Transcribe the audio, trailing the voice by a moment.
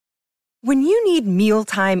When you need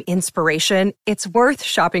mealtime inspiration, it's worth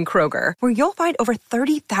shopping Kroger, where you'll find over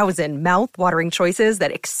 30,000 mouth-watering choices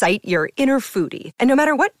that excite your inner foodie. And no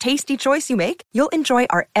matter what tasty choice you make, you'll enjoy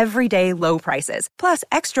our everyday low prices, plus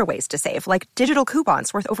extra ways to save, like digital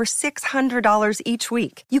coupons worth over $600 each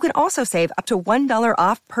week. You can also save up to $1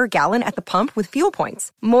 off per gallon at the pump with fuel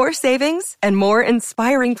points. More savings and more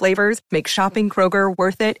inspiring flavors make shopping Kroger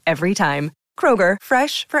worth it every time. Kroger,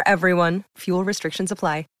 fresh for everyone. Fuel restrictions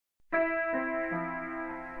apply.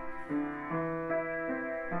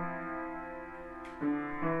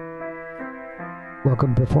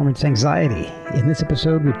 Welcome to Performance Anxiety. In this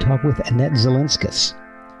episode, we talk with Annette Zilinskas.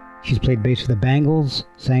 She's played bass for the Bangles,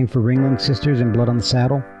 sang for Ringling Sisters and Blood on the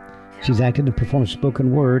Saddle. She's acted and performed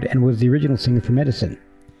spoken word and was the original singer for Medicine.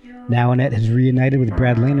 Now Annette has reunited with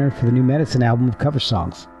Brad Lehner for the new Medicine album of cover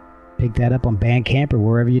songs. Pick that up on Bandcamp or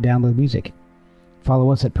wherever you download music.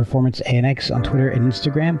 Follow us at Performance ANX on Twitter and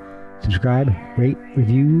Instagram. Subscribe, rate,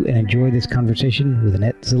 review, and enjoy this conversation with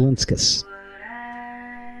Annette Zilinskas.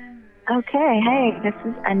 Okay, hey, this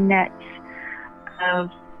is Annette of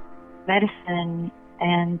Medicine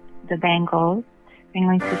and the Bangles,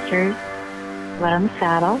 Ringling Sisters, Blood on the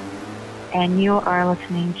Saddle, and you are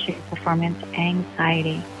listening to Performance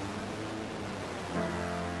Anxiety.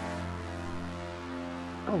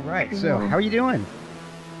 All right, so how are you doing?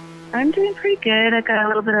 I'm doing pretty good. I got a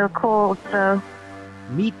little bit of a cold, so...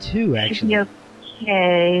 Me too, actually.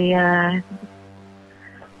 Okay,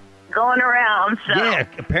 going around, so... Yeah,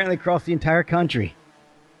 apparently across the entire country.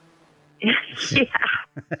 Yeah.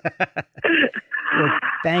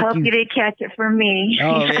 Well, Hope you didn't catch it from me.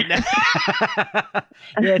 Oh, yeah,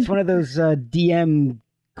 it's one of those DM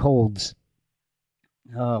colds.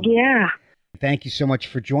 Yeah. Thank you so much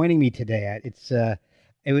for joining me today. It's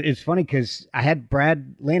funny because I had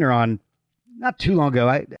Brad Lehner on not too long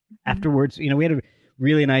ago. Afterwards, we had a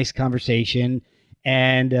really nice conversation.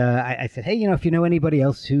 And I said, hey, if you know anybody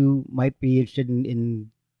else who might be interested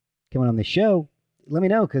in coming on the show, let me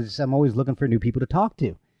know, because I'm always looking for new people to talk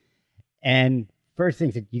to. And first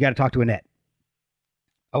thing said, you got to talk to Annette.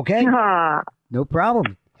 Okay. No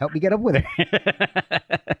problem. Help me get up with her.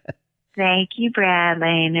 Thank you, Brad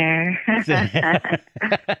Lehner.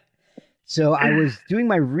 So I was doing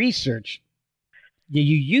my research. You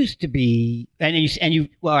used to be, and you.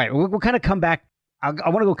 Well, all right, we'll kind of come back. I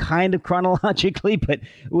want to go kind of chronologically, but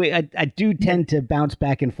I do tend to bounce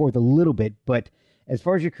back and forth a little bit. But as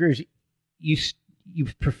far as your careers, you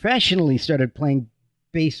professionally started playing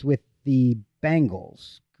bass with the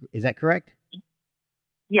Bangles. Is that correct?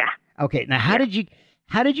 Yeah. Okay. Now, how did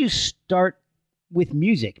you start with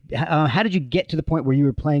music? How did you get to the point where you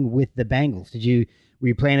were playing with the Bangles? Were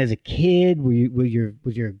you playing as a kid? Was your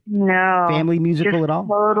no family musical at all?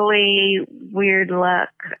 Totally weird luck,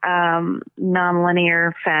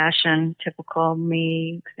 nonlinear fashion, typical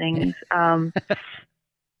me things. I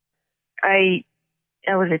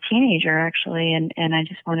was a teenager actually, and I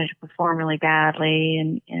just wanted to perform really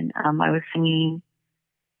badly, and I was singing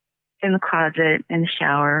in the closet, in the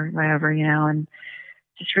shower, whatever, and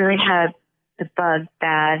just really had the bug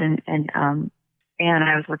bad, and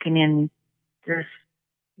I was looking in this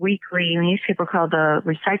weekly newspaper called The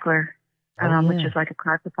Recycler, which is like a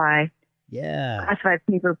classified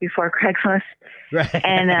paper before Craigslist. Right.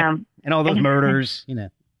 And and all those murders, Yeah.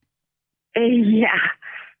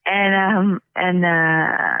 And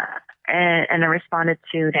I responded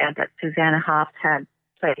to that Susanna Hoffs had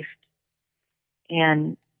placed.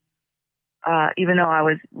 And even though I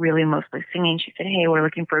was really mostly singing, she said, hey, we're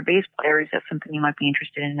looking for a bass player. Is that something you might be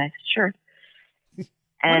interested in? And I said, sure.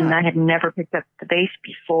 And I had never picked up the bass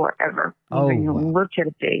before, ever. Oh, Even looked at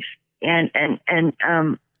a bass. And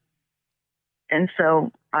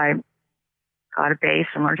so I got a bass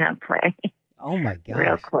and learned how to play. Oh my gosh.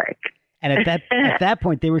 Real quick. And at that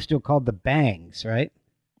point, they were still called the Bangs, right?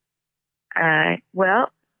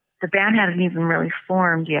 Well, the band hadn't even really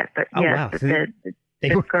formed yet, but yes, wow. but So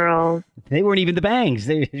the girls. They weren't even the Bangs.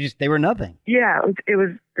 They were nothing. Yeah, it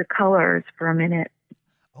was the Colors for a minute.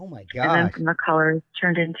 Oh my gosh. And then from the Colors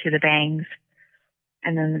turned into the Bangs.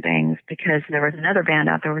 And then the Bangs, because there was another band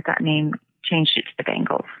out there with that name, changed it to the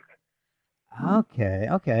Bangles.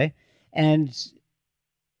 Okay. And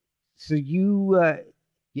so you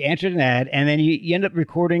answered an ad, and then you end up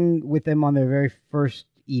recording with them on their very first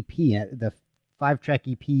EP, the 5-track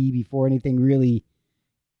EP, before anything really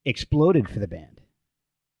exploded for the band.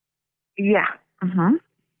 Yeah. Mm-hmm.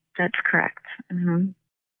 That's correct. Mm-hmm.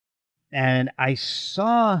 And I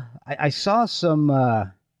saw some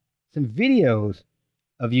videos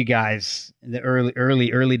of you guys in the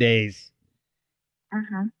early days.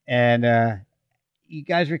 Mm-hmm. And you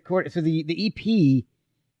guys recorded, so the EP,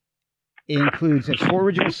 includes 4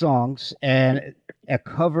 original songs and a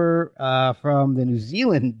cover from the New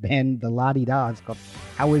Zealand band, the La Di Da. It's called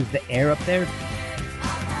How Is the Air Up There?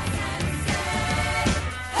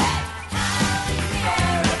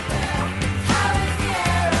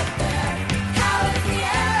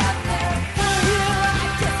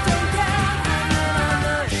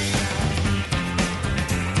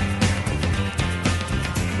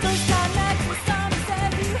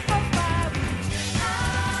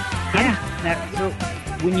 So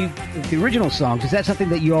when the original songs, is that something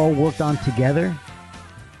that you all worked on together?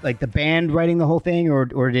 Like the band writing the whole thing,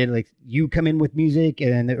 or did like you come in with music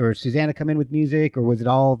or Susanna come in with music, or was it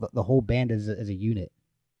all the whole band as a unit?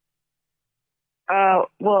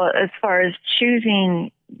 Well, as far as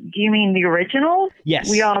choosing, do you mean the originals? Yes.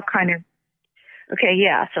 We all kind of, okay,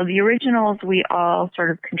 yeah. So the originals we all sort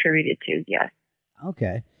of contributed to, yes.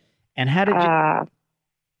 Okay. And how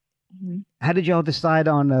did y'all decide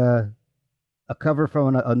on a cover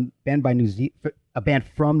from a band by a band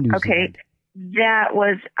from New Zealand? Okay, that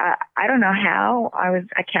was I don't know how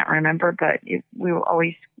I can't remember, but we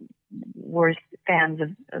were fans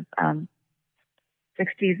of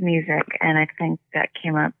 60s music, and I think that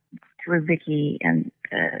came up through Vicky and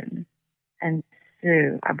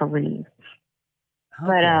Sue, I believe. Okay.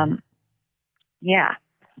 But yeah,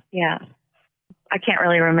 I can't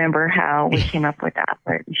really remember how we came up with that,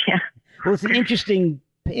 but yeah. Well, it's an interesting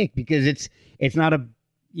pick because it's not a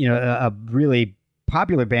really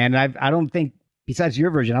popular band. I don't think, besides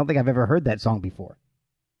your version, I don't think I've ever heard that song before.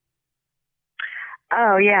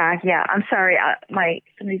 Oh yeah. I'm sorry.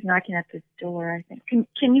 Somebody's knocking at the door, I think.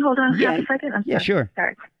 Can you hold on half a second? I'm sorry. Yeah, sure.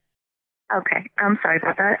 Sorry. Okay. I'm sorry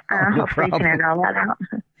about that. No Hopefully you can edit all that out.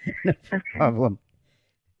 No problem.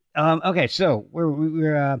 Okay, so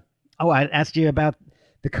I asked you about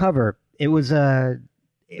the cover. It was an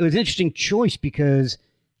interesting choice because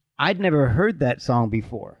I'd never heard that song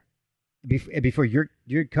before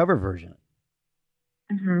your cover version.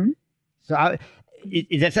 Mm-hmm. So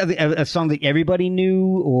is that something, a song that everybody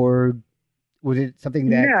knew, or was it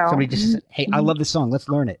something that somebody just said, "Hey, I love this song, let's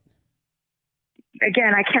learn it"?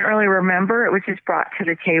 Again, I can't really remember. It was just brought to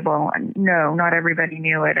the table, and no, not everybody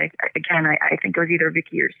knew it. I think it was either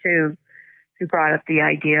Vicky or Sue who brought up the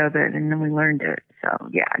idea of it, and then we learned it. So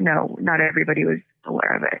yeah, no, not everybody was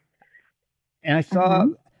aware of it. And I saw,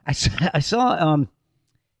 and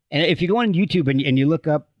if you go on YouTube and you look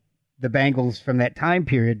up the Bangles from that time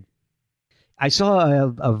period, I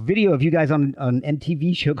saw a video of you guys on an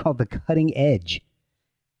MTV show called The Cutting Edge.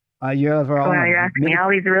 You're asking me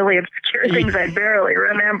all these really obscure things I barely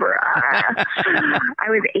remember. I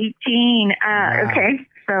was 18. Wow. Okay.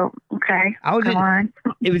 So, okay. Come on.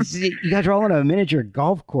 It was, you guys were all on a miniature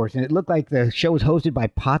golf course, and it looked like the show was hosted by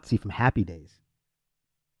Potsy from Happy Days.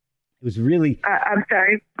 It was really... I'm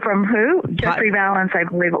sorry, from who? Jeffrey Valance, I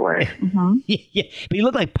believe it was. Mm-hmm. Yeah, but he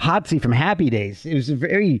looked like Potsy from Happy Days. It was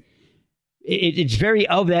it's very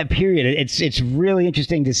of that period. It's really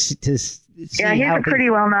interesting to see. Yeah, he's a pretty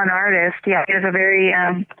well-known artist. Yeah, he was a very,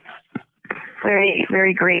 very,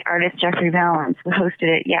 very great artist, Jeffrey Valance, who hosted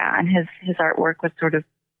it. Yeah, and his artwork was sort of,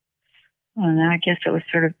 I don't know, I guess it was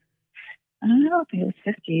sort of, I don't know if it was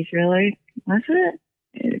 50s, really. Was it?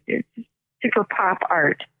 It's super pop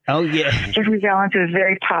art. Oh, yeah. Jeffrey Valance was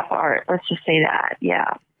very pop art. Let's just say that.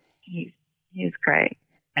 Yeah, he was great.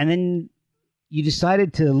 And then you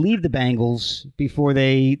decided to leave the Bangles before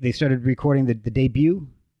they started recording the debut?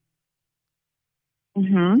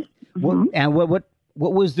 Mm-hmm.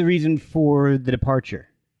 What was the reason for the departure?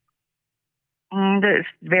 There's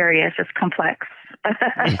various. It's complex.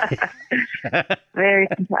 Very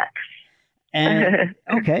complex. And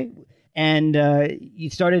okay. And you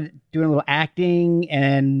started doing a little acting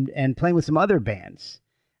and playing with some other bands.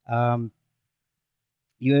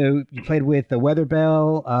 You played with the Weather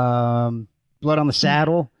Bell, Blood on the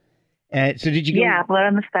Saddle. So did you go? Yeah, Blood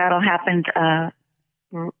on the Saddle happened.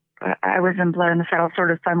 I was in Blood on the Saddle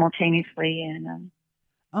sort of simultaneously, and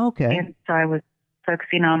okay. And so I was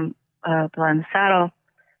focusing on Blood on the Saddle,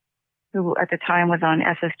 who at the time was on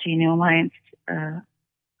SSG New Alliance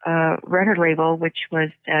record label, which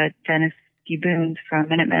was Dennis Gibbons from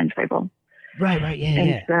Minutemen's label. Right, yeah.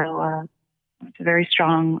 And so it's a very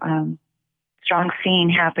strong scene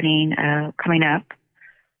happening coming up,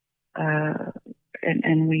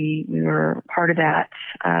 and we were part of that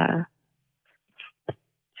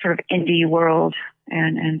sort of indie world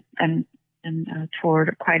and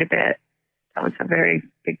toured quite a bit. That was a very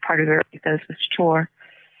big part of their ethos, was to tour.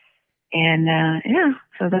 And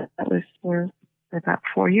so that was for about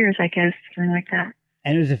 4 years, I guess, something like that.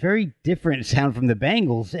 And it was a very different sound from the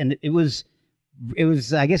Bangles, and it was it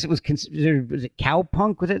was, I guess it was considered, was it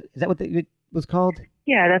cowpunk? Is that what it was called?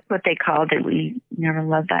 Yeah, that's what they called it. We never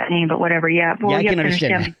loved that name, but whatever. Yeah, well, Yeah, I you have can to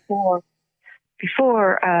understand understand before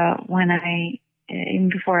even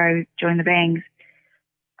before I joined the Bangs,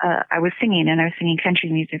 I was singing, and I was singing country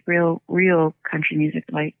music, real country music,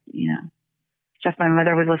 like, stuff my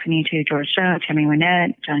mother was listening to: George Jones, Tammy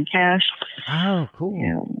Wynette, John Cash. Oh,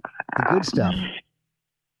 cool. The good stuff.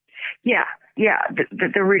 Yeah.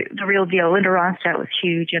 The real deal. Linda Ronstadt was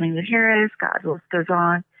huge. Emily Harris, God, the list goes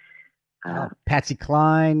on. Patsy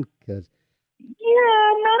Cline, because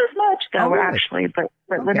not as much though, really? Actually, but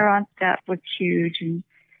Okay. Linda Ronstadt was huge, and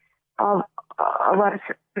a lot of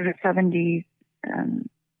the 70s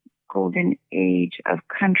golden age of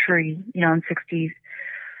country, and 60s.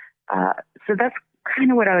 So that's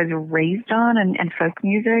kind of what I was raised on, and folk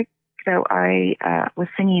music. So I was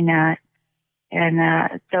singing that,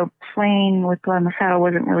 and so playing with Blood on the Saddle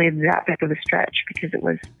wasn't really that big of a stretch because it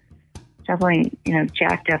was definitely,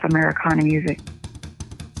 jacked up Americana music.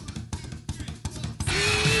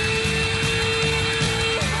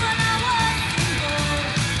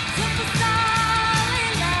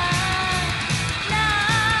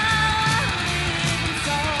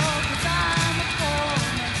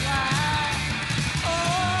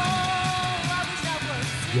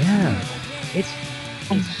 Yeah, it's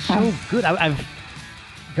so good. I've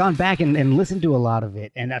gone back and listened to a lot of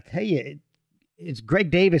it, and I'll tell you, it's Greg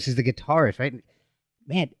Davis is the guitarist, right?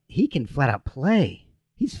 Man, he can flat out play.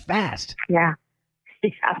 He's fast. Yeah,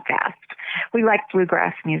 he's fast. We like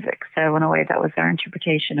bluegrass music, so in a way, that was our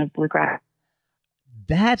interpretation of bluegrass.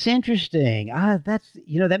 That's interesting.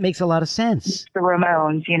 That makes a lot of sense. The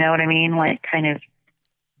Ramones, you know what I mean? Like, kind of,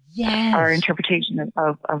 yes, our interpretation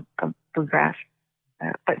of bluegrass.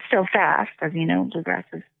 But still fast, as you know, bluegrass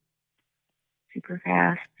is super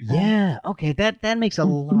fast. Yeah. Okay. That makes a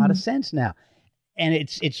lot of sense now, and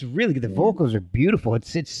it's really the vocals are beautiful.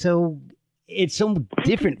 It's so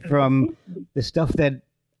different from the stuff that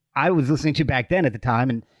I was listening to back then at the time,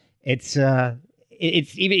 and it's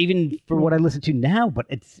even for what I listen to now. But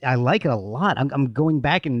I like it a lot. I'm going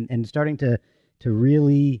back and starting to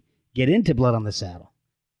really get into Blood on the Saddle.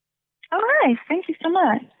 Oh, nice! Thank you so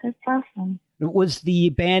much. That's awesome. Was the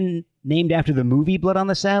band named after the movie Blood on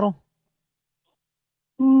the Saddle?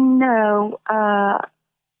 No,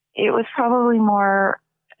 it was probably more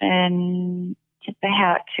an tip the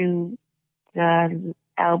hat to the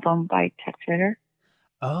album by Tex Ritter.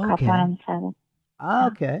 Oh, okay. Blood on the Saddle.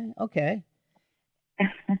 Okay.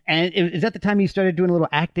 And is that the time you started doing a little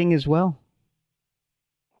acting as well?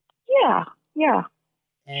 Yeah.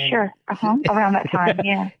 And sure. Around that time,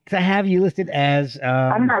 yeah. Because I have you listed as...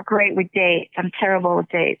 I'm not great with dates. I'm terrible with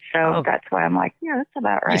dates. So that's why I'm like, yeah, that's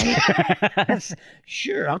about right.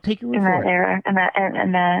 Sure, I'll take your word in for that it. era. And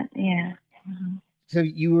that, yeah. Mm-hmm. So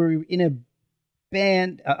you were in a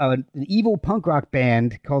band, an evil punk rock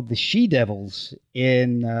band called the She-Devils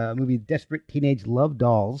in a movie Desperate Teenage Love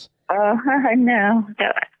Dolls. Oh, I know.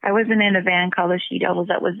 I wasn't in a band called the She-Devils.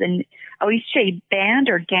 That was in... Oh, you say band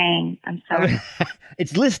or gang? I'm sorry.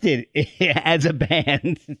 It's listed as a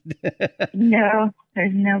band. No,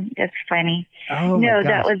 there's no... That's funny. Oh, no, my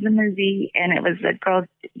that gosh. was a movie, and it was a girl,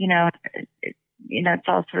 it's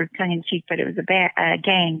all sort of tongue-in-cheek, but it was a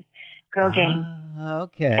gang, girl gang.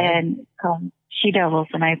 Okay. And called She-Devils,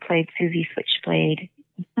 and I played Susie Switchblade.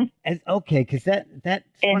 Okay, because that's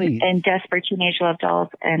funny. And Desperate Teenage Love Dolls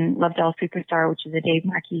and Love Doll Superstar, which is a Dave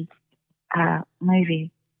Markey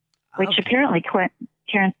movie, which apparently Quentin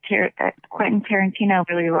Tarantino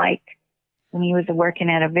really liked when he was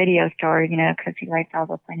working at a video store, because he liked all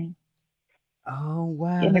the funny Oh,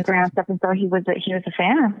 wow. immigrant stuff, and so he was a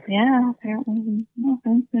fan. Yeah, apparently.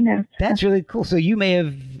 Who knows? That's really cool. So you may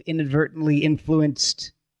have inadvertently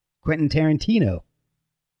influenced Quentin Tarantino.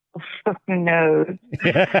 Who knows?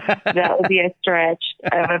 That would be a stretch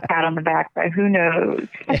of a pat on the back, but who knows?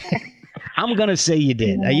 I'm going to say you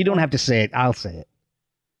did. You don't have to say it. I'll say it.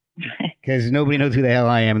 Because nobody knows who the hell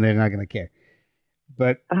I am, and they're not going to care.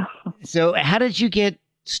 But so how did you get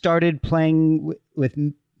started playing with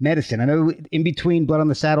medicine? I know in between Blood on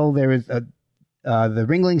the Saddle, there was the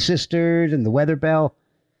Ringling Sisters and the Weather Bell.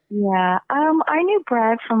 Yeah. I knew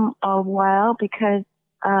Brad from a while because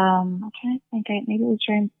I'm trying to think. Maybe it was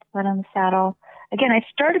during Blood on the Saddle. Again, I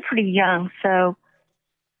started pretty young, so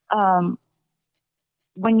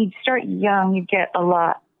when you start young, you get a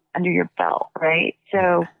lot under your belt, right?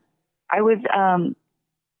 So I was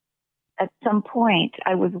at some point,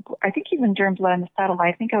 I think even during Blood on the Saddle,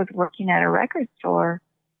 I think I was working at a record store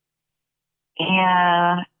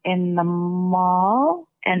and in the mall,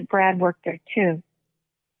 and Brad worked there too.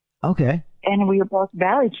 Okay. And we were both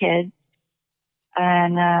Valley kids.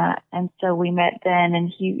 And so we met then,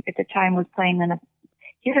 and he at the time was playing in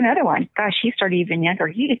he's another one. Gosh, he started even younger.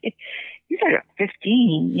 He started at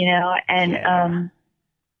 15, and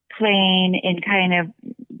playing in kind of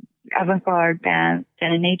avant-garde bands,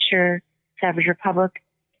 Zen and Nature, Savage Republic.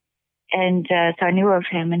 And so I knew of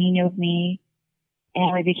him, and he knew of me,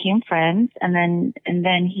 and we became friends. And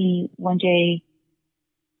then he one day,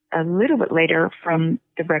 a little bit later from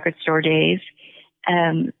the record store days,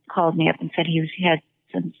 called me up and said he had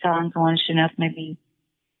some songs. I wanted to know if maybe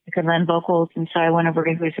I could lend vocals. And so I went over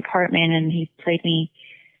to his apartment, and he played me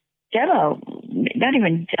not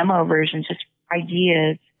even demo versions, just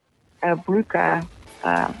ideas of Ruka.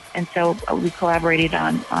 And so we collaborated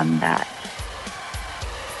on that.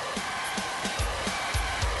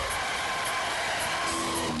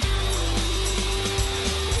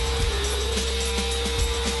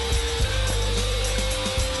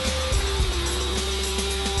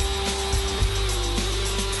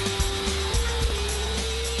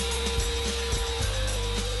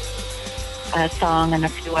 A song and a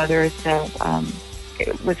few others. So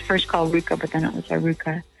it was first called Ruka, but then it was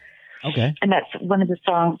Aruka. Okay. And that's one of the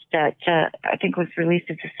songs that I think was released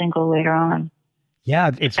as a single later on.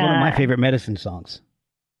 Yeah, it's one of my favorite Medicine songs.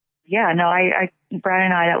 Yeah, no, Brad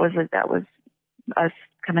and I, that was us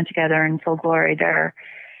coming together in full glory there,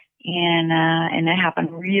 and it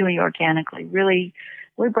happened really organically. Really,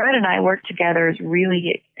 the way Brad and I worked together is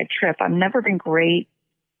really a trip. I've never been great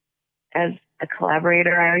as a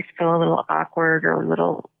collaborator. I always feel a little awkward or a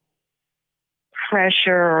little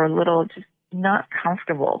pressure or a little just not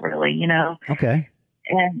comfortable, really, Okay.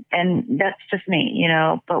 And that's just me,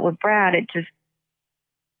 but with Brad, it just,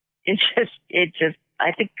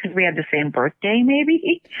 I think because we had the same birthday,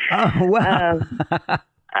 maybe. Oh, wow.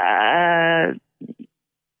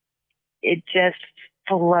 It just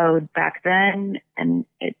flowed back then, and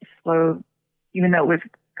it flowed, even though it was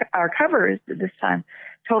our covers at this time,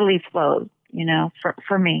 totally flowed,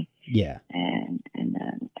 for me. Yeah.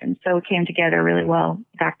 And so it came together really well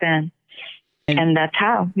back then. And that's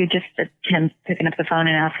how him picking up the phone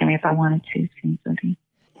and asking me if I wanted to sing something.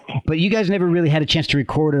 But you guys never really had a chance to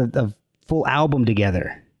record a full album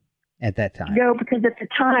together at that time. No, because at the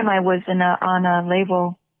time I was on a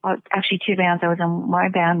label, actually two bands. I was on my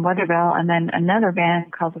band, Weatherbell, and then another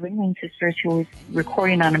band called the Ringling Sisters, who was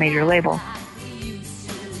recording on a major label.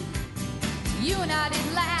 You and I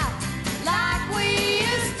didn't laugh like we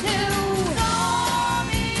used to.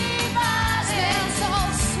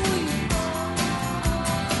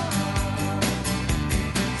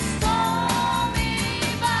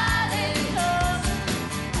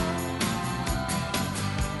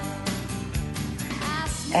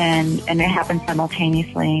 And it happened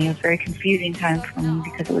simultaneously. It was a very confusing time for me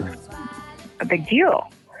because it was a big deal.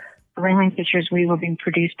 The Ringling Sisters, we were being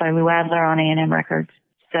produced by Lou Adler on A&M Records,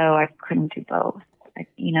 so I couldn't do both.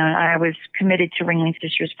 I was committed to Ringling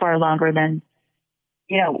Sisters far longer than,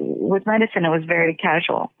 with Medicine, it was very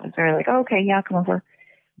casual. It was very like, oh, okay, yeah, I'll come over.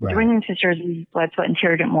 Right. The Ringling Sisters, we blood, sweat, and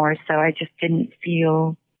teared it more, so I just didn't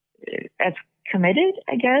feel as committed,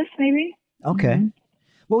 I guess, maybe. Okay. Mm-hmm.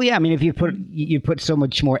 Well, yeah, I mean, if you put so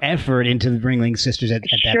much more effort into the Ringling Sisters at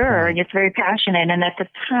that point. Sure, it's very passionate. And at the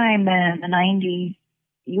time, in the 90s,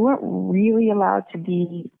 you weren't really allowed to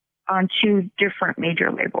be on two different major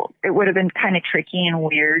labels. It would have been kind of tricky and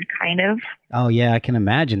weird, kind of. Oh, yeah, I can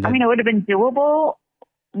imagine that. I mean, it would have been doable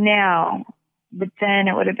now, but then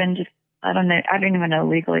it would have been just, I don't know, I don't even know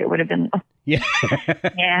legally. It would have been, yeah,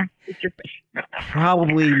 yeah, it's just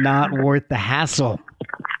probably not worth the hassle.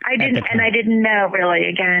 I didn't know really.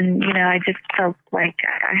 Again, I just felt like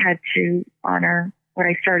I had to honor what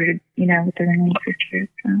I started, with the Ringling Sisters.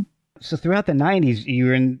 So throughout the 90s, you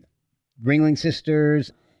were in Ringling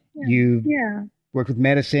Sisters. Yeah. You worked with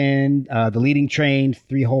Medicine, The Leading Train,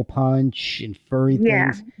 Three Hole Punch, and Furry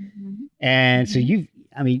Things. Mm-hmm. And so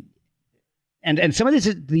and some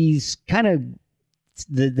of these kind of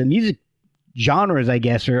the music genres, I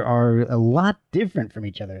guess, are a lot different from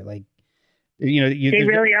each other. Like, they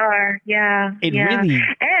really are. Yeah. Really,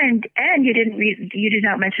 and you did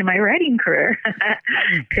not mention my writing career,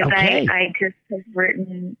 because okay. I just have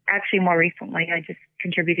written, actually more recently, I just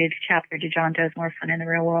contributed a chapter to John Doe's More Fun in the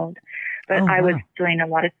Real World, but I was doing a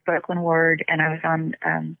lot of spoken word, and I was on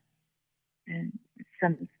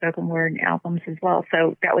some spoken word albums as well.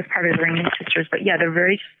 So that was part of the Ringling Sisters. But yeah, they're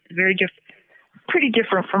very, very pretty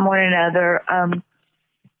different from one another.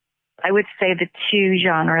 I would say the two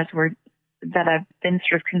genres that I've been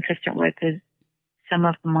sort of consistent with is some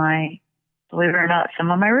of my, believe it or not, some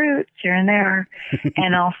of my roots here and there,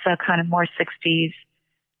 and also kind of more 60s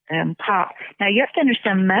pop. Now, you have to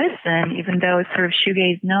understand Medicine, even though it's sort of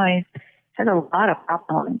shoegaze noise, has a lot of pop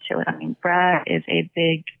element to it. I mean, Brad is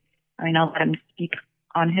I'll let him speak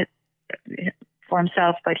on for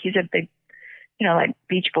himself, but he's a big, like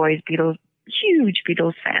Beach Boys, Beatles, huge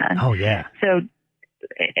Beatles fan. Oh yeah. So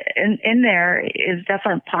in there is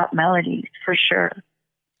definitely pop melodies for sure.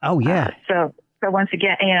 Oh yeah. So once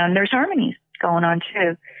again, and there's harmonies going on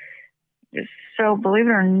too. So believe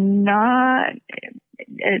it or not,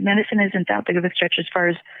 medicine isn't that big of a stretch as far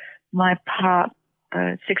as my pop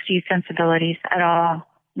 60s sensibilities at all.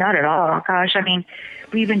 Not at all. Gosh, I mean,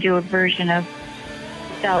 we even do a version of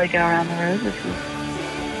Sally Go Around the Roses.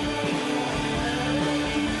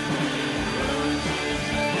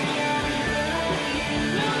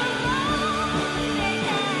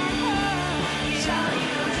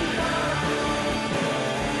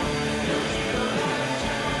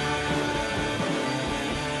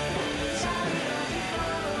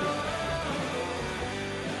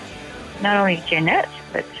 Not only Annette,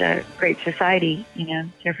 but Great Society,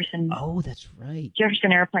 Jefferson. Oh, that's right.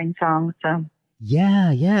 Jefferson Airplane song. So.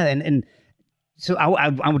 Yeah. And so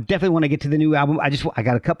I would definitely want to get to the new album. I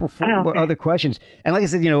got a couple other questions. And like I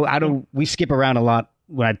said, we skip around a lot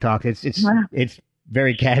when I talk. It's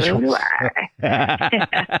very casual. So do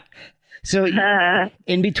I. So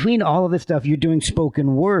in between all of this stuff, you're doing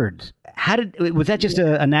spoken words. Was that just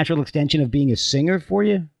a natural extension of being a singer for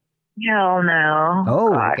you? Hell no.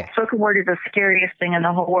 Oh, God. okay. Spoken word is the scariest thing in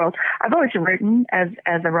the whole world. I've always written as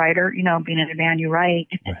a writer, being in a band, you write,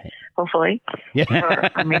 right. Hopefully. Yeah.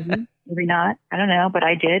 Or maybe not. I don't know, but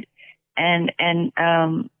I did. And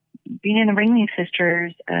being in the Ringling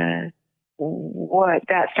Sisters, what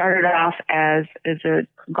that started off as is a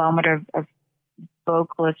conglomerate of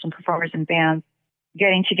vocalists and performers and bands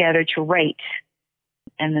getting together to write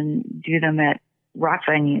and then do them at rock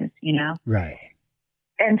venues, Right.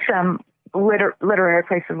 And some literary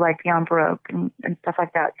places like Beyond Baroque and stuff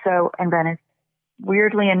like that. So, and Venice.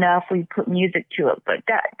 Weirdly enough, we put music to it, but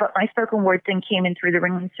my spoken word thing came in through the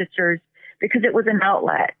Ringling Sisters because it was an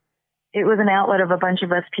outlet. It was an outlet of a bunch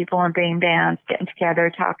of us people in being bands getting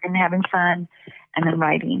together, talking, having fun, and then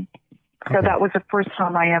writing. So Okay. that was the first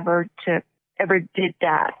time I ever did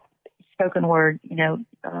that spoken word,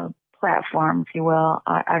 platform, if you will.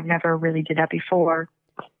 I've never really did that before,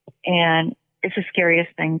 and it's the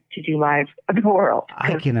scariest thing to do live in the world.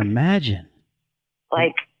 I can imagine.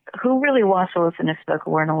 Like, who really wants to listen to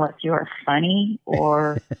spoken word unless you are funny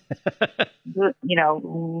or,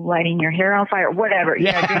 lighting your hair on fire, whatever,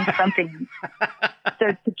 doing something.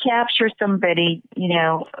 So to capture somebody,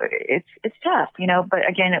 it's tough, but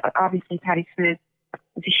again, obviously Patti Smith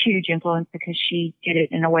was a huge influence because she did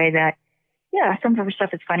it in a way that, some of her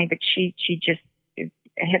stuff is funny, but she just is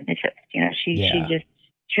a hypnotist,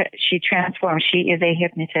 she transforms. She is a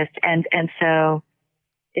hypnotist. And so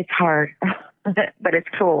it's hard, but it's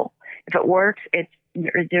cool. If it works,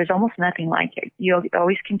 there's almost nothing like it. You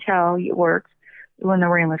always can tell it works when the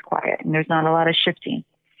room is quiet and there's not a lot of shifting.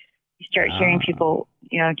 You start hearing people,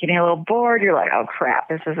 getting a little bored. You're like, oh crap,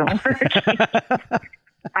 this isn't working.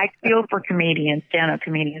 I feel for comedians, stand-up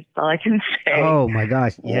comedians, that's all I can say. Oh my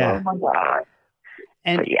gosh. Yeah. Oh my God.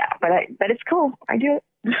 And but it's cool. I do it.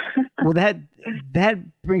 Well, that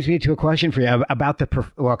brings me to a question for you about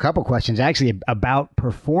a couple questions actually about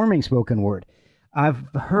performing spoken word. I've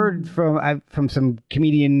heard from some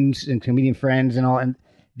comedians and comedian friends and all, and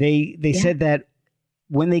they said that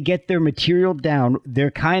when they get their material down,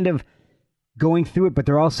 they're kind of going through it, but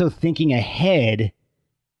they're also thinking ahead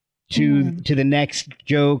to the next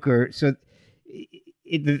joke, or so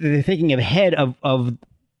they're thinking ahead of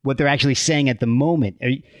what they're actually saying at the moment.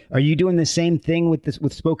 Are you doing the same thing with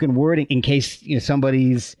spoken word in case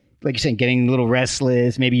somebody's, like you're saying, getting a little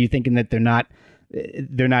restless? Maybe you're thinking that they're not as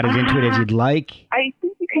into it as you'd like. I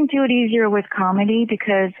think you can do it easier with comedy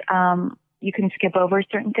because you can skip over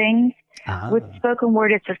certain things. With spoken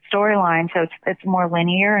word, it's a storyline, so it's more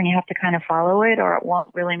linear, and you have to kind of follow it, or it won't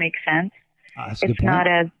really make sense. It's not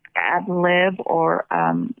as ad lib or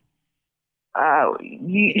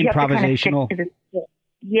you improvisational. Have to kind of stick to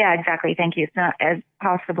yeah, exactly. Thank you. It's not as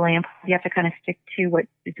possibly. You have to kind of stick to what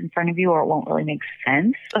is in front of you, or it won't really make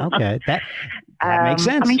sense. Okay, that makes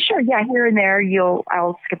sense. I mean, sure, yeah, here and there,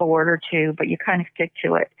 I'll skip a word or two, but you kind of stick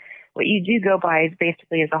to it. What you do go by is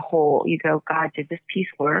basically as a whole. You go, God, did this piece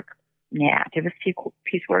work? Yeah. Did this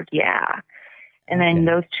piece work? Yeah. And then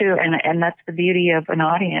those two, and that's the beauty of an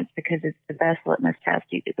audience because it's the best litmus test.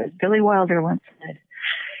 As Billy Wilder once said,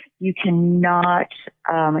 you cannot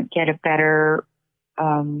get a better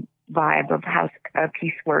vibe of how a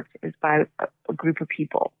piece works is by a group of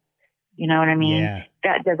people. You know what I mean? Yeah.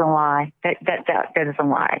 That doesn't lie. That doesn't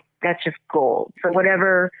lie. That's just gold. So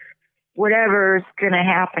whatever whatever's going to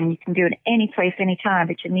happen, you can do it any place, anytime,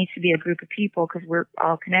 but it needs to be a group of people because we're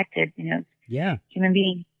all connected, Yeah. Human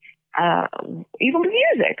beings. Even with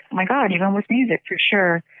music. Oh my God, even with music, for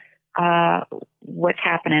sure. What's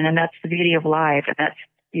happening, and that's the beauty of live, and that's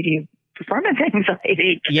the beauty of performance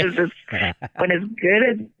anxiety, because when it's good,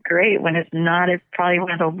 it's great. When it's not, it's probably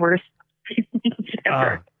one of the worst feelings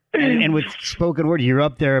ever. And with spoken word, you're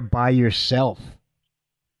up there by yourself.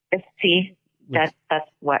 See, that's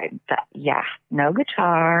what, no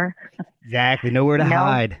guitar. Exactly, nowhere to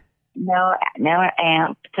hide. No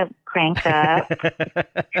amp to crank up.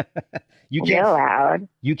 You can't. Real loud.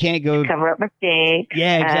 You can't go cover up mistakes.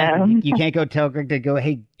 Yeah, exactly. You can't go tell Greg to go,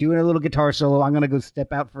 hey, doing a little guitar solo. I'm going to go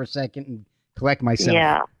step out for a second and collect myself.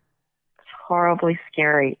 Yeah, it's horribly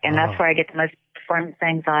scary, and that's where I get the most performance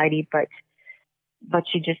anxiety. But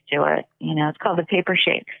you just do it. It's called the paper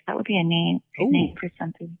shakes. That would be a name for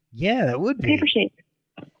something. Yeah, that would be. Paper shakes.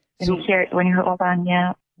 When you hold on,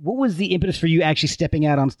 yeah. What was the impetus for you actually stepping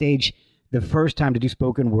out on stage the first time to do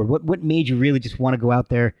spoken word? What made you really just want to go out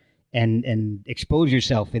there and expose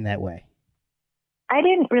yourself in that way? I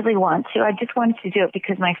didn't really want to. I just wanted to do it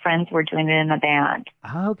because my friends were doing it in the band.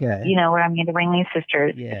 Okay. The Ringling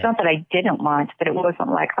Sisters. Yeah. It's not that I didn't want, but it wasn't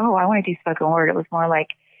like, oh, I want to do spoken word. It was more like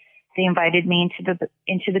they invited me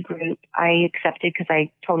into the group. I accepted because I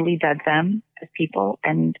totally dug them as people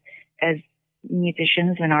and as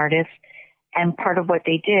musicians and artists. And part of what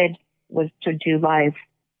they did was to do live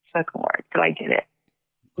spoken word. So I did it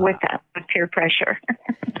with them, with peer pressure.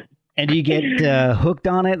 And do you get hooked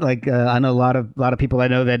on it? Like I know a lot of people I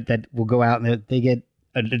know that will go out and they get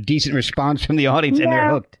a decent response from the audience and they're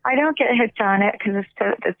hooked. I don't get hooked on it because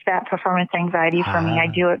it's that performance anxiety for me. I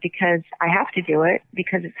do it because I have to do it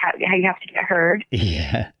because it's how you have to get heard.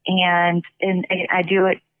 Yeah. And I do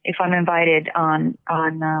it if I'm invited on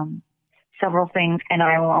several things, and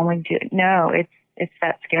I will only do it. No, it's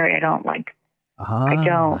that scary. I don't like. I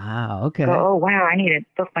don't. Wow. Okay. Go, oh wow! I need to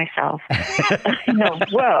book myself. No.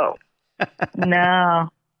 Whoa. No.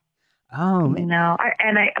 Oh man. No.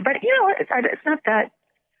 But it's not that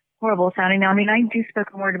horrible sounding. I mean, I do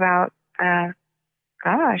spoken word about,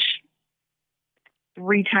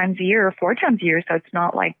 3 times a year or 4 times a year. So it's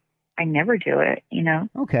not like I never do it.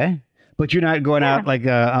 Okay. But you're not going out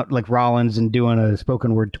like Rollins and doing a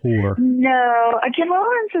spoken word tour. No. Again,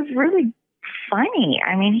 Rollins is really funny.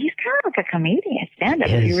 I mean, he's kind of like a comedian stand-up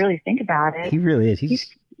if you really think about it. He really is. He's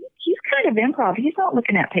kind of improv. He's not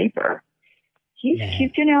looking at paper. He's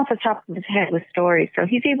doing it off the top of his head with stories, so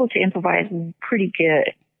he's able to improvise pretty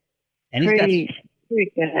good. And pretty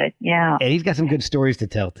good, yeah. And he's got some good stories to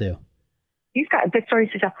tell too. He's got good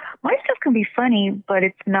stories to tell. My stuff can be funny, but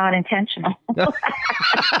it's not intentional.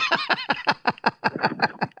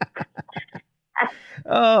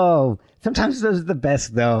 Oh, sometimes those are the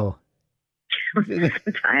best, though.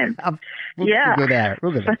 Sometimes. We'll go there.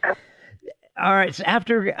 All right. So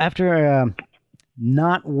after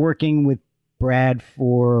not working with Brad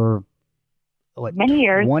for many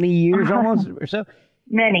years, 20 years almost or so.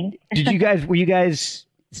 Many. Were you guys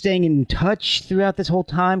staying in touch throughout this whole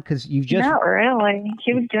time? Because you've just not really.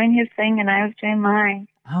 He was doing his thing and I was doing mine.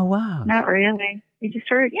 Oh wow. Not really. We just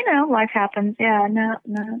sort of, life happens. Yeah.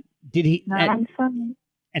 No. Did he? Not on Sunday.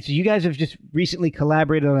 And so you guys have just recently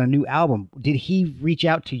collaborated on a new album. Did he reach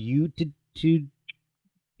out to you to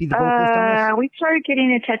be the vocalist on this? We started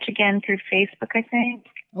getting in touch again through Facebook, I think.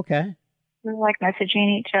 Okay. We were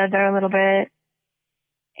messaging each other a little bit.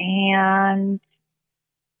 And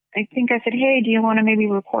I think I said, hey, do you want to maybe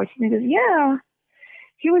record something? He goes, yeah.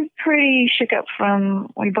 He was pretty shook up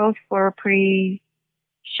we both were pretty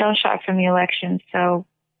shell-shocked from the election. So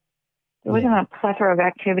there wasn't a plethora of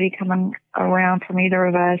activity coming around from either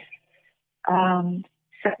of us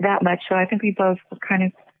that much. So I think we both were kind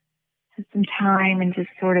of took some time and just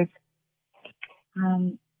sort of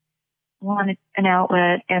wanted an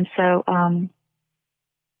outlet. And so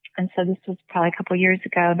this was probably a couple of years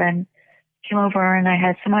ago. Then came over and I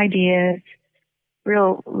had some ideas,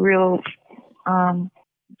 real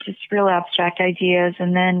abstract ideas.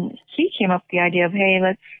 And then he came up with the idea of, hey,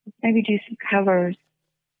 let's maybe do some covers.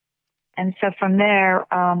 And so from there,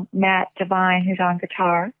 Matt Devine, who's on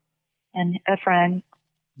guitar, and a friend,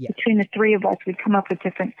 between the three of us, we'd come up with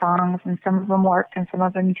different songs, and some of them worked and some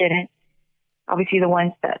of them didn't. Obviously, the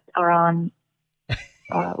ones that are on,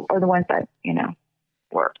 or the ones that,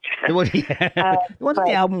 worked. The ones on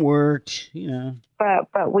the album worked,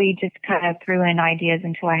 But we just kind of threw in ideas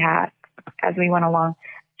into a hat as we went along.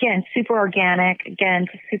 Again, super organic. Again,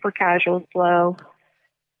 just super casual, slow.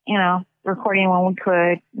 Recording when we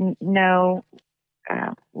could. No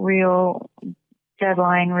real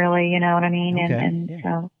deadline, really. You know what I mean? Okay, and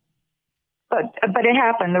so but it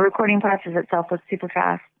happened. The recording process itself was super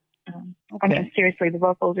fast. I mean, seriously, the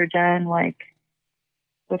vocals are done like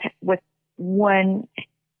with one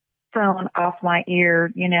phone off my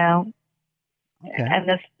ear, you know. Okay. And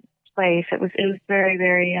this place, it was very,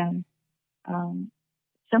 very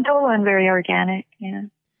simple and very organic. Yeah.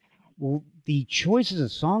 Well, the choices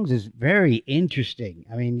of songs is very interesting.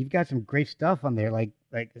 I mean, you've got some great stuff on there. Like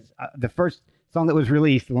the first song that was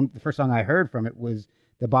released, the first song I heard from it was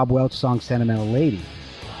the Bob Welch song "Sentimental Lady."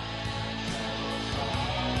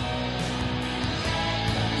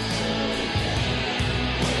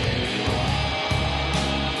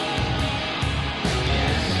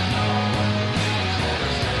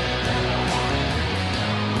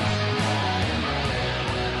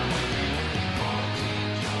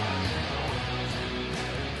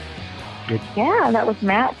 Yeah, that was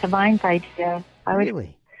Matt Devine's idea.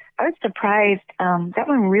 Really? I was surprised. That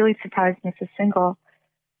one really surprised me as a single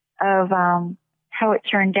of how it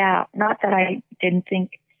turned out. Not that I didn't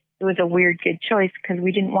think it was a weird, good choice, because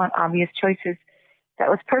we didn't want obvious choices. That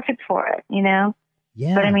was perfect for it, you know?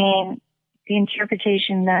 Yeah. But I mean, the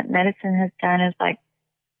interpretation that Medicine has done is like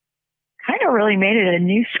kind of really made it a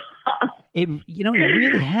new song. It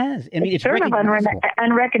really has. I mean, it's sort of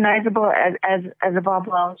unrecognizable as a Bob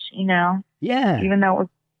Welch, you know. Yeah. Even though it was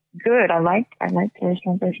good, I liked the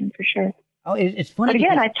original version for sure. Oh, it's funny. But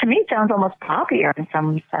again, to me, it sounds almost poppier in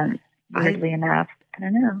some sense. Weirdly enough, I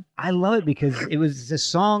don't know. I love it because it was a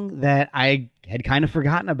song that I had kind of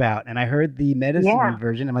forgotten about, and I heard the Medicine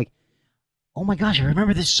version. I'm like, oh my gosh, I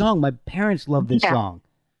remember this song. My parents loved this song.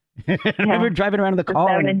 I remember driving around in the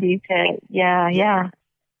car. Yeah.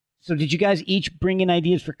 So did you guys each bring in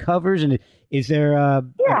ideas for covers? And is there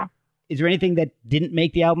is there anything that didn't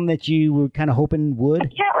make the album that you were kind of hoping would? I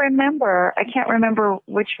can't remember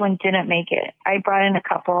which one didn't make it. I brought in a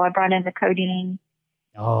couple. I brought in the Codeine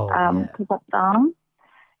pickup song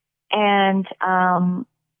and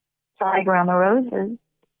Flag Around the Roses.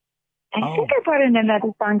 I think I brought in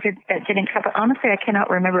another song that didn't cover. Honestly, I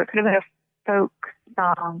cannot remember. It could have been a folk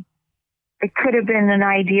song. It could have been an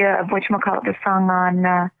idea of whatchamacallit, the song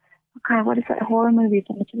on what is that horror movie? It's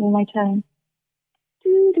on the tip of my tongue.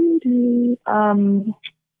 To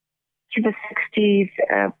the 60s,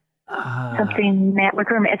 something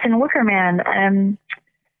Wicker Man. It's in Wicker Man.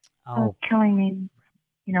 Killing me.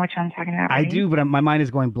 You know which one I'm talking about, right? I do, but my mind is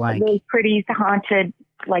going blank. A really pretty, haunted,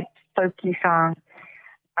 like folky song.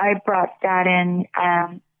 I brought that in,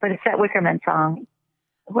 but it's that Wicker Man song.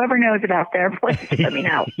 Whoever knows it out there, please let me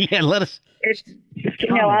know. Yeah, let us.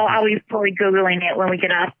 I'll be fully Googling it when we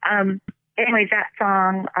get up. Anyways, that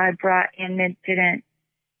song I brought in, it didn't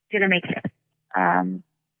make it. And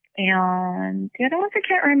the other ones I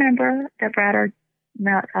can't remember that Brad or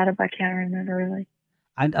Matt thought of. I can't remember really.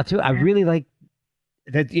 I'll tell you, I really like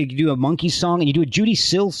that you do a Monkey song and you do a Judy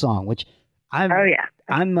Sill song, which I'm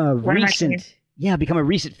become a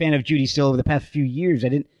recent fan of Judy Sill over the past few years.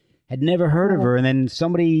 Had never heard of her, and then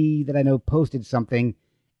somebody that I know posted something,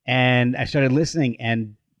 and I started listening,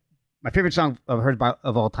 and my favorite song of hers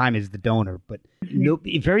of all time is "The Donor," but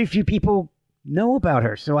very few people know about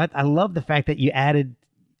her. So I love the fact that you added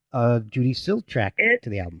a Judy Sill track to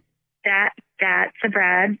the album. That's a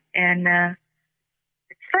Brad, and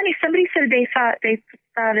it's funny. Somebody said they thought it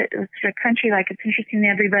was sort of country, like it's interesting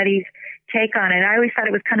everybody's take on it. I always thought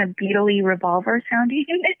it was kind of Beatle-y Revolver sounding.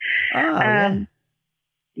 Yeah.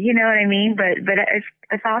 You know what I mean? But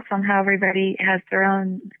it's awesome how everybody has their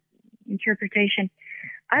own interpretation.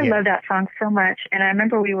 I love that song so much. And I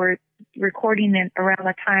remember we were recording it around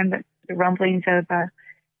the time that the rumblings of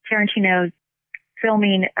Tarantino's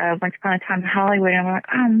filming Once Upon a Time in Hollywood. And I'm like,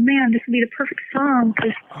 oh man, this would be the perfect song.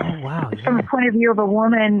 Cause it's from the point of view of a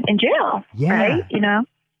woman in jail, right? You know?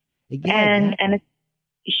 And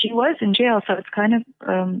she was in jail, so it's kind of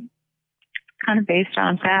based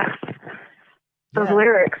on facts. Those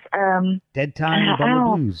lyrics. Dead Time,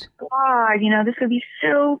 Bummer Blues. God, this would be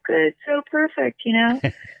so good, so perfect,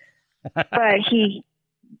 But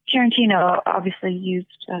Tarantino obviously used,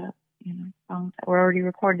 songs that were already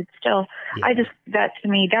recorded still. Yeah. That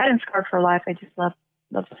and Scarred for Life, I just love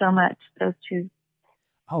so much, those two.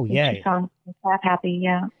 Oh, yeah. Two songs, Slap Happy,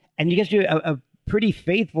 yeah. And you guys do a pretty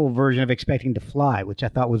faithful version of Expecting to Fly, which I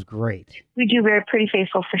thought was great. We do very pretty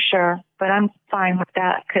faithful for sure, but I'm fine with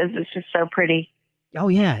that because it's just so pretty. Oh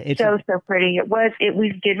yeah, it's so pretty.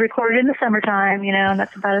 We did record it in the summertime, and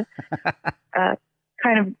that's about a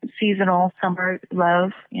kind of seasonal summer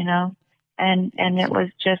love, and it was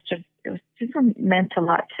just meant a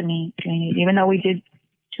lot to me, even though we did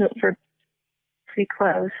do it for pretty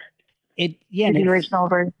close. To the original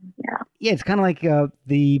version, yeah. Yeah, it's kind of like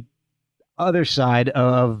the other side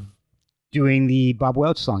of doing the Bob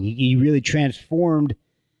Welch song. You really transformed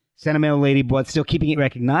Sentimental Lady, but still keeping it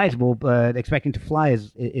recognizable, but Expecting to Fly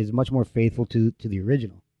is much more faithful to the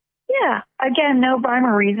original. Yeah. Again, no rhyme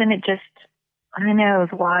or reason. It just, I know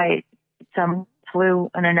why some flew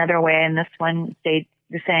in another way and this one stayed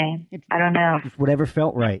the same. I don't know. Just whatever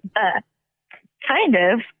felt right. Kind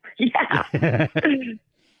of. Yeah.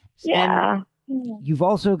 Yeah. And you've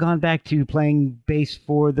also gone back to playing bass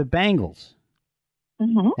for the Bangles.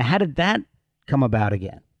 Mm-hmm. Now, how did that come about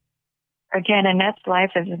again? Again, Annette's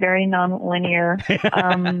life is very non-linear.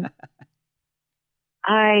 A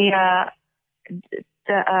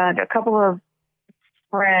couple of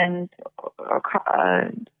friends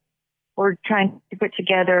were trying to put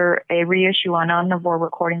together a reissue on Omnivore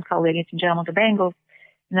Recordings called Ladies and Gentlemen, the Bangles,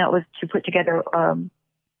 and that was to put together,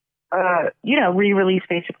 re-release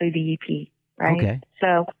basically the EP, right? Okay.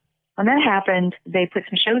 So when that happened, they put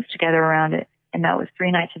some shows together around it, and that was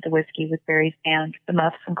 3 Nights at the Whiskey with Barry's band, the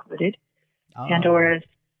Muffs included, Pandora's,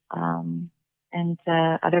 and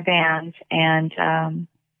other bands, and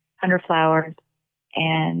 100 Flowers.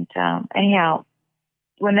 And anyhow,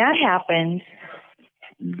 when that happened,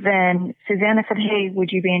 then Susanna said, hey,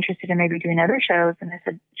 would you be interested in maybe doing other shows? And I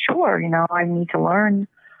said, sure, I need to learn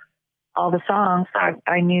all the songs.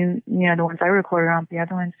 I knew, the ones I recorded on the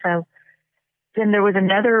other ones. So then there was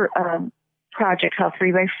another project called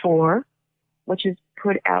 3x4, which is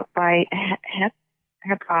put out by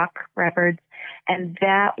Hip Hop Records, and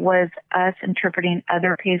that was us interpreting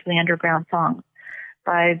other Paisley Underground songs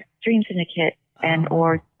by Dream Syndicate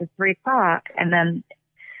or the 3 O'Clock, and then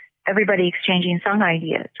everybody exchanging song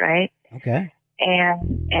ideas, right? Okay.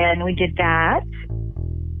 And we did that.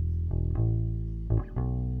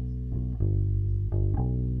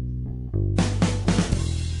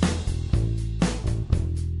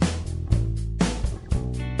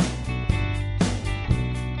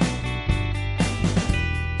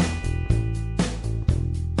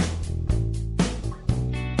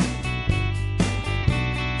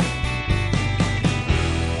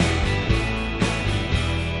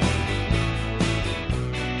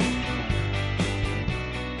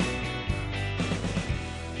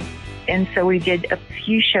 And so we did a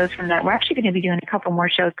few shows from that. We're actually going to be doing a couple more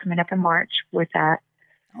shows coming up in March with that.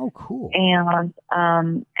 Oh, cool. And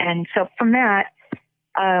so from that,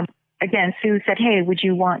 again, Sue said, hey, would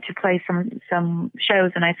you want to play some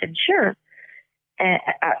shows? And I said, sure.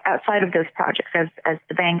 Outside of those projects as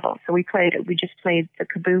the Bangles. So we just played the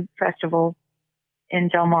Kaboo Festival in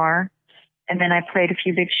Del Mar. And then I played a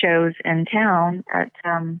few big shows in town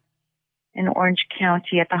in Orange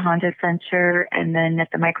County at the Honda Center, and then at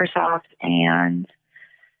the Microsoft, and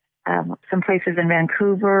some places in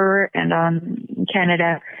Vancouver and in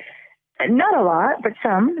Canada. Not a lot, but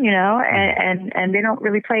some, and they don't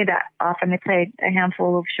really play that often. They play a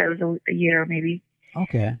handful of shows a year, maybe.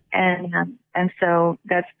 Okay. And so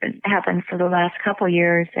that's happened for the last couple of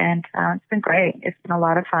years, and it's been great. It's been a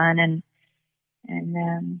lot of fun, and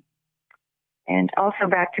also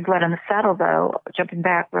back to Blood on the Saddle, though, jumping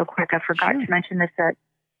back real quick, I forgot to mention this, that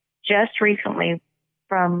just recently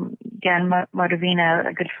from Dan Modovina,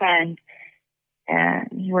 a good friend, and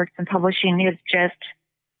he works in publishing, he has just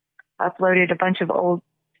uploaded a bunch of old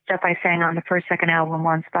stuff I sang on the first, second album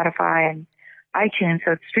on Spotify and iTunes,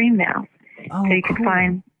 so it's streamed now. Oh, so you can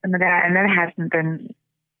find some of that, and that hasn't been,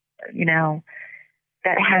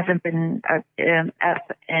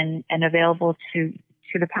 up and available to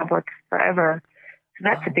the public forever. So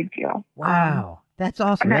that's a big deal. Wow. That's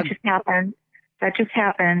awesome. And that just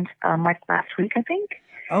happened like last week, I think.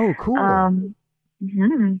 Oh, cool.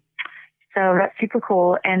 So that's super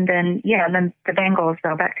cool. And then, then the Bangles,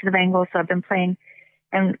 though. Back to the Bangles. So I've been playing,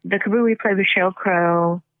 and the Kaboo we played with Sheryl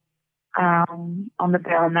Crow on the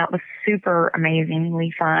bill, and that was super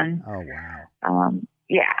amazingly fun. Oh, wow.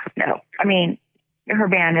 Her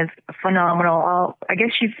band is phenomenal. I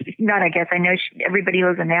know everybody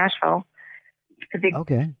lives in Nashville. It's a big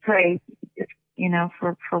place,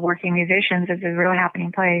 for working musicians. It's a real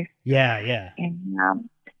happening place. Yeah, yeah.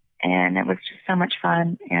 And it was just so much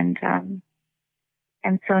fun. And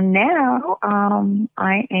so now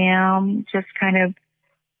I am just kind of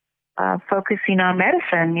focusing on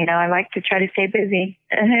medicine. I like to try to stay busy.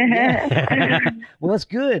 Yeah. Well, that's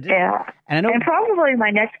good. Yeah. And probably my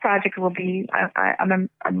next project will be, I'm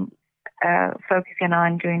focusing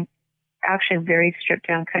on doing actually very stripped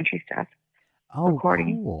down country stuff. Oh,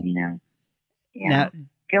 recording, cool. Now,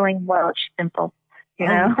 Gillian Welch, simple,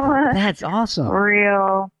 That's awesome. the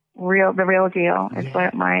real deal is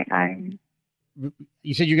what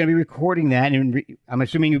you said you're going to be recording that, and I'm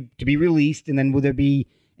assuming to be released, and then will there be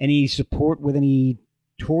any support with any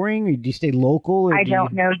touring, or do you stay local? Or I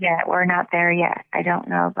don't know yet. We're not there yet. I don't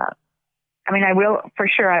know about. I mean, I will for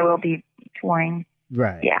sure. I will be touring.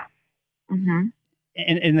 Right. Yeah. Mm-hmm.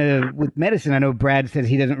 And with medicine, I know Brad says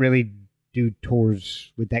he doesn't really do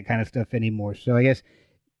tours with that kind of stuff anymore. So I guess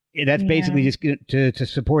that's basically just to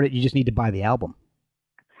support it. You just need to buy the album.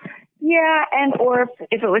 Yeah, or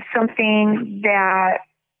if it was something that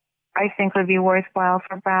I think would be worthwhile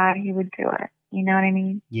for Brad, he would do it. You know what I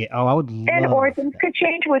mean? Yeah. Oh, I would love. Or things could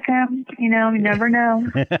change with him. You never know.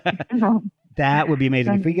 That would be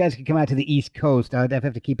amazing. If you guys could come out to the East Coast, I'd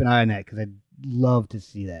have to keep an eye on that because I'd love to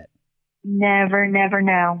see that. Never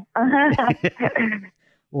know.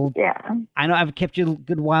 Well, yeah. I know I've kept you a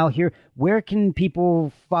good while here. Where can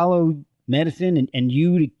people follow Medicine and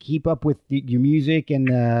you to keep up with your music?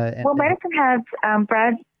 Well, Medicine has,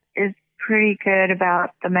 Brad is pretty good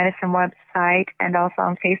about the Medicine website and also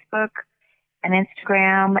on Facebook and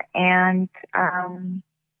Instagram, and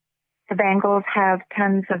the Bangles have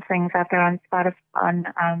tons of things out there on Spotify,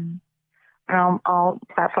 on all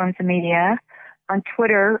platforms of media. On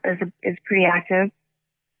Twitter is pretty active.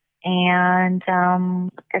 And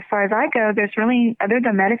as far as I go, there's really, other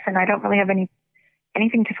than Medicine, I don't really have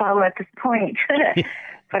anything to follow at this point.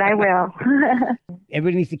 But I will.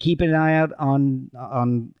 Everybody needs to keep an eye out on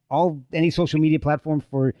any social media platform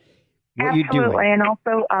for what you're doing. Absolutely, and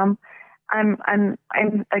also I'm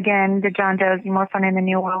again, the John Doe's More Fun in the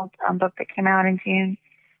New World book that came out in June,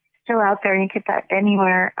 still out there. You can get that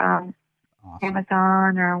anywhere, awesome.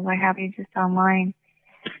 Amazon or what have you, just online.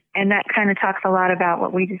 And that kind of talks a lot about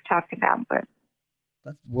what we just talked about, but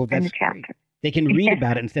that's in the chapter. Great. They can read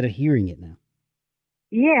about it instead of hearing it now.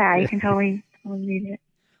 Yeah, you can totally read it.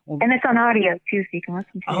 Well, and it's on audio too, so you can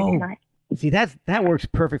listen to it tonight. See, that works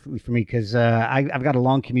perfectly for me because I've got a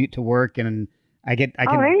long commute to work, and I can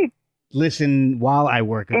listen while I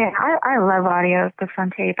work. Yeah, I love audio books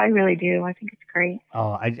on tape. I really do. I think it's great.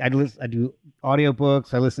 Oh, I do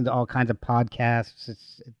audiobooks. I listen to all kinds of podcasts.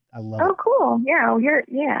 I love it. Oh, cool. Yeah, you're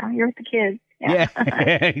with the kids. Yeah,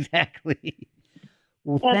 exactly.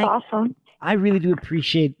 Well, that's awesome. I really do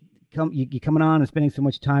appreciate you coming on and spending so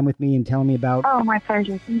much time with me and telling me about. Oh, my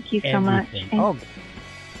pleasure. Thank you so much. Oh,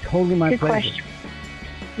 totally my pleasure. Question.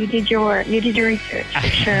 You did your research. For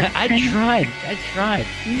sure. I tried.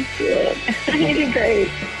 You did. You did great.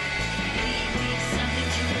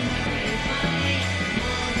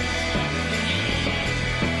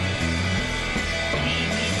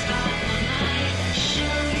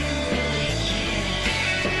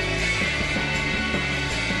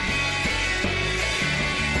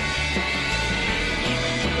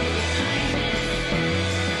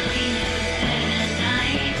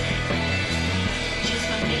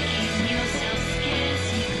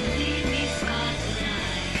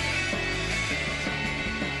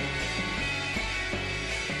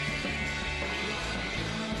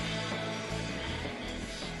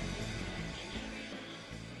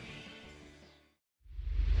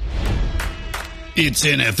 It's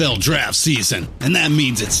NFL draft season, and that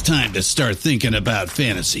means it's time to start thinking about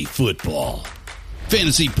fantasy football.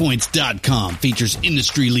 FantasyPoints.com features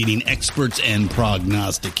industry-leading experts and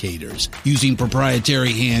prognosticators using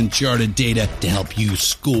proprietary hand-charted data to help you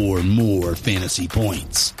score more fantasy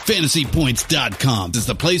points. FantasyPoints.com is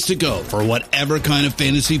the place to go for whatever kind of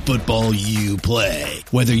fantasy football you play.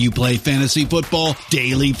 Whether you play fantasy football,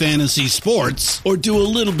 daily fantasy sports, or do a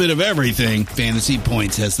little bit of everything, Fantasy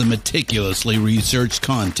Points has the meticulously researched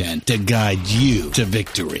content to guide you to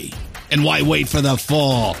victory. And why wait for the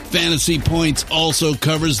fall? Fantasy Points also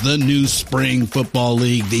covers the new spring football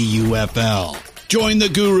league, the UFL. Join the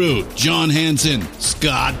guru, John Hansen,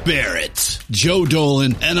 Scott Barrett, Joe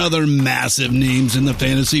Dolan, and other massive names in the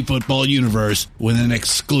fantasy football universe with an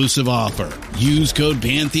exclusive offer. Use code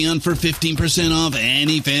Pantheon for 15% off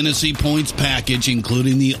any Fantasy Points package,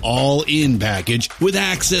 including the all-in package, with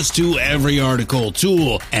access to every article,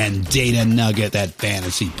 tool, and data nugget that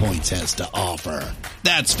Fantasy Points has to offer.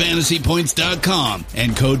 That's FantasyPoints.com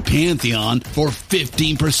and code Pantheon for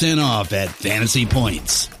 15% off at Fantasy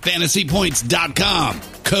Points. FantasyPoints.com,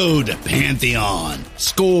 code Pantheon.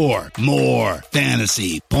 Score more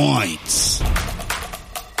fantasy points.